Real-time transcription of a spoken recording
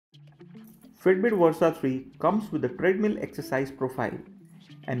Fitbit Versa 3 comes with a treadmill exercise profile,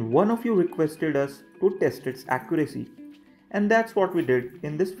 and one of you requested us to test its accuracy. And that's what we did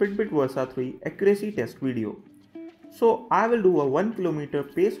in this Fitbit Versa 3 accuracy test video. So I will do a 1 kilometer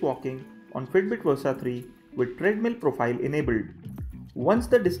pace walking on Fitbit Versa 3 with treadmill profile enabled. Once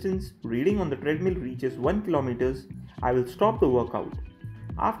the distance reading on the treadmill reaches 1 kilometers, I will stop the workout.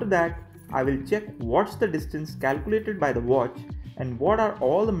 After that, I will check what's the distance calculated by the watch and what are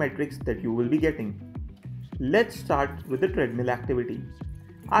all the metrics that you will be getting. Let's start with the treadmill activity.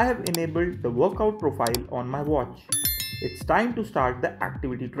 I have enabled the workout profile on my watch. It's time to start the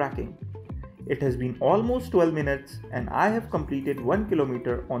activity tracking. It has been almost 12 minutes and I have completed 1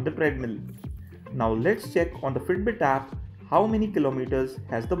 kilometer on the treadmill. Now let's check on the Fitbit app how many kilometers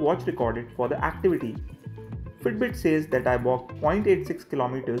has the watch recorded for the activity. Fitbit says that I walked 0.86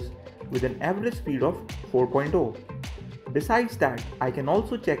 kilometers with an average speed of 4.0. Besides that, I can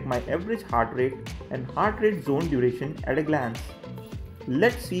also check my average heart rate and heart rate zone duration at a glance.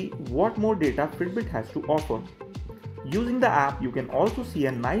 Let's see what more data Fitbit has to offer. Using the app, you can also see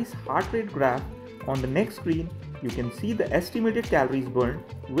a nice heart rate graph. On the next screen, you can see the estimated calories burned,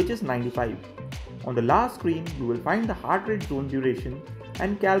 which is 95. On the last screen, you will find the heart rate zone duration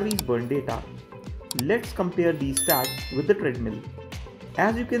and calories burned data. Let's compare these stats with the treadmill.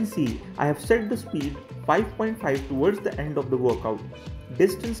 As you can see, I have set the speed 5.5 towards the end of the workout.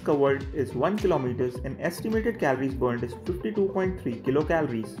 Distance covered is 1 kilometers and estimated calories burned is 52.3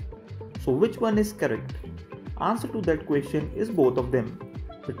 kilocalories. So which one is correct? Answer to that question is both of them.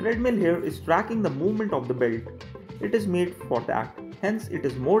 The treadmill here is tracking the movement of the belt. It is made for that, hence it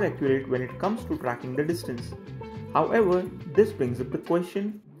is more accurate when it comes to tracking the distance. However, this brings up the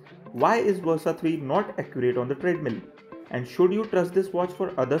question, why is Versa 3 not accurate on the treadmill? And should you trust this watch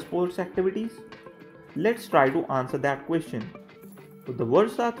for other sports activities? Let's try to answer that question. So the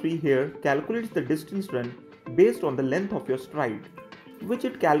Versa 3 here calculates the distance run based on the length of your stride, which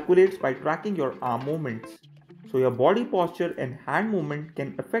it calculates by tracking your arm movements. So your body posture and hand movement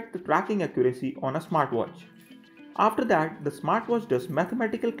can affect the tracking accuracy on a smartwatch. After that, the smartwatch does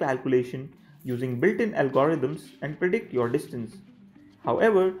mathematical calculation using built-in algorithms and predict your distance.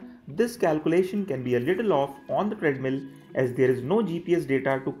 However, this calculation can be a little off on the treadmill as there is no GPS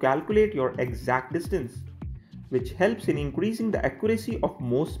data to calculate your exact distance, which helps in increasing the accuracy of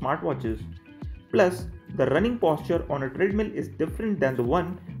most smartwatches. Plus, the running posture on a treadmill is different than the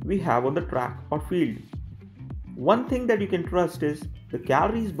one we have on the track or field. One thing that you can trust is the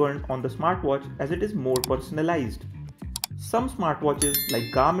calories burned on the smartwatch as it is more personalized. Some smartwatches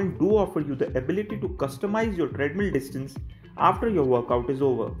like Garmin do offer you the ability to customize your treadmill distance after your workout is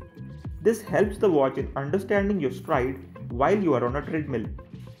over. This helps the watch in understanding your stride while you are on a treadmill.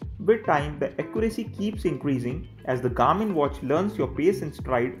 With time, the accuracy keeps increasing as the Garmin watch learns your pace and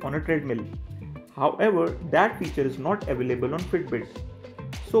stride on a treadmill. However, that feature is not available on Fitbit.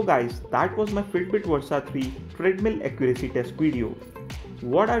 So guys, that was my Fitbit Versa 3 treadmill accuracy test video.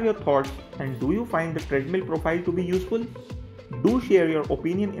 What are your thoughts and do you find the treadmill profile to be useful? Do share your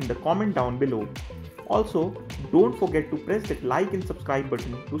opinion in the comment down below. Also, don't forget to press that like and subscribe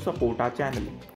button to support our channel.